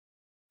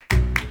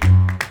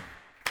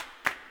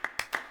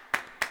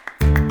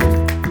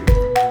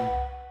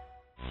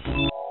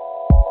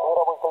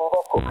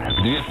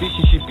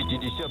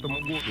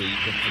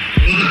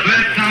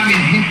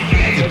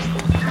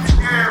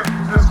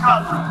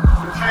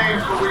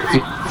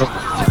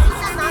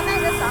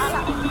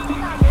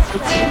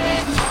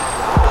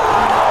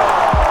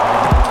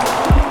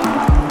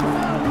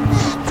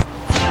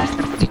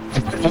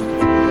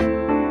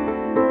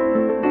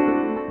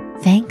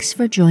Thanks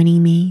for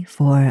joining me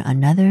for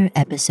another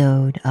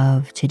episode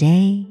of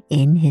Today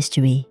in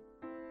History.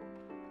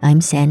 I'm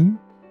Sen,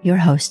 your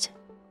host.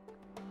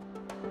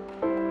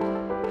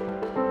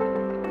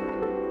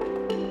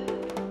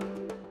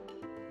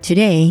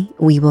 Today,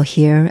 we will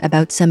hear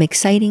about some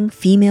exciting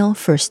female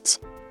firsts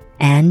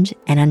and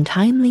an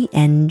untimely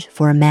end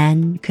for a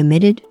man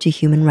committed to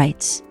human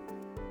rights.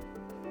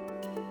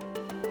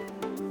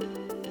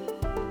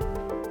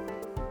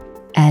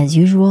 As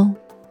usual,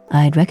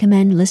 I'd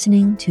recommend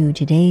listening to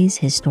today's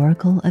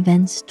historical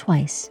events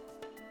twice.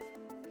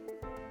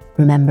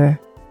 Remember,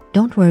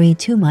 don't worry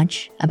too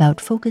much about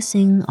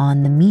focusing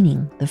on the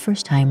meaning the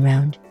first time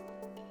round.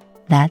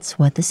 That's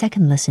what the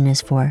second listen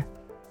is for.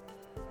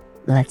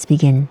 Let's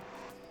begin.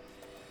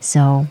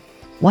 So,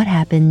 what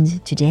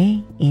happened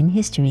today in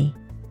history?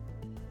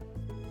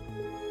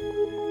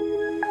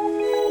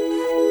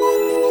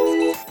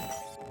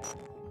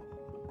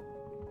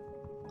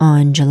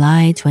 On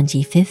July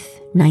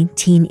 25th,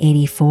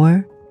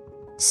 1984,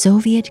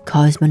 Soviet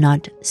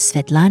cosmonaut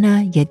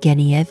Svetlana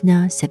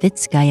Yevgenyevna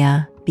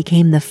Savitskaya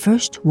became the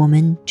first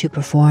woman to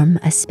perform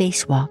a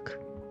spacewalk.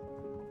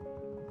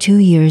 2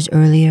 years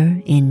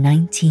earlier, in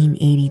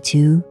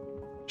 1982,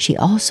 she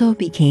also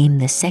became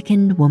the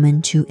second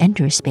woman to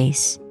enter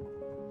space.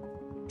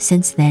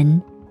 Since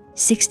then,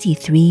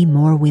 63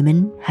 more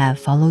women have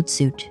followed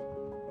suit.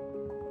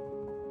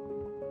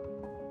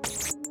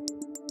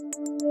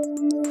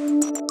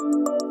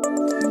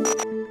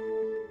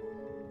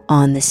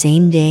 On the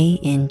same day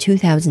in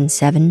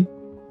 2007,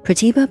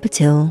 Pratibha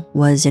Patil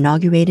was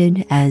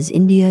inaugurated as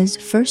India's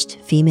first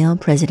female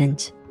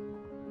president.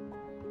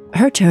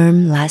 Her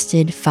term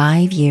lasted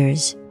 5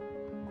 years.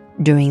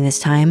 During this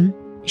time,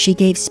 she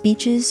gave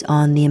speeches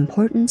on the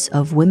importance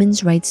of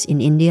women's rights in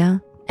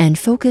India and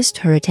focused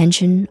her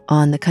attention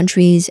on the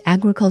country's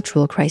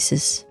agricultural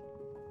crisis.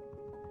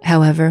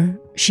 However,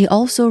 she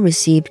also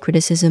received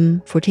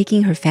criticism for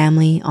taking her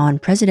family on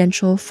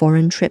presidential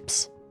foreign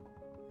trips.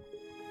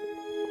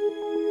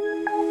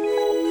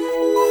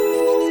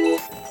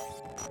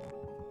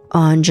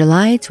 On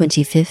July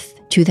 25th,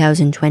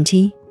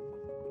 2020,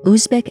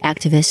 Uzbek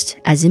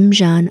activist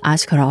Azimjan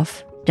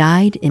Askarov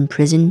died in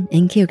prison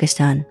in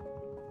Kyrgyzstan.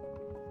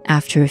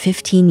 After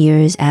 15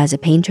 years as a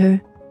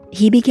painter,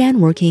 he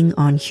began working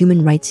on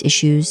human rights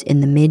issues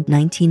in the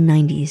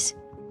mid-1990s.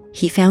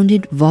 He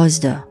founded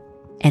VOZDA,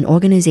 an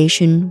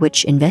organization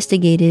which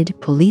investigated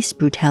police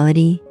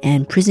brutality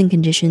and prison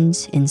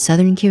conditions in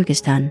southern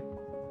Kyrgyzstan.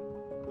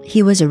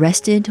 He was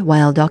arrested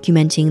while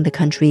documenting the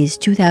country's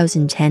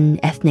 2010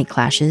 ethnic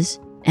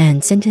clashes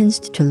and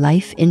sentenced to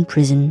life in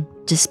prison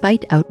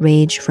despite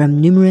outrage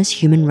from numerous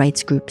human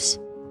rights groups.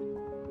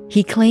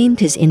 He claimed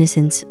his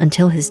innocence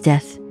until his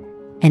death,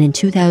 and in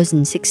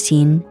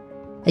 2016,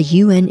 a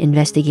UN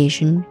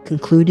investigation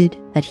concluded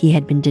that he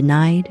had been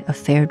denied a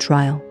fair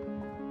trial.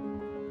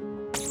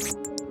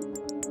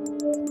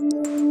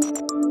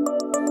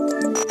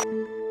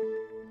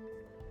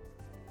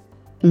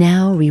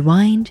 Now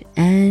rewind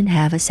and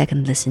have a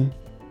second listen.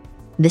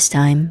 This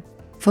time,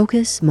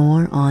 focus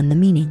more on the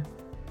meaning.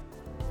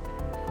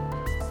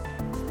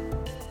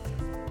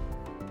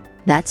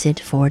 That's it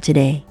for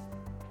today.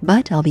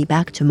 But I'll be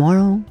back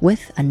tomorrow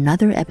with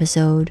another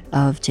episode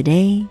of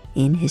Today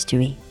in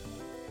History.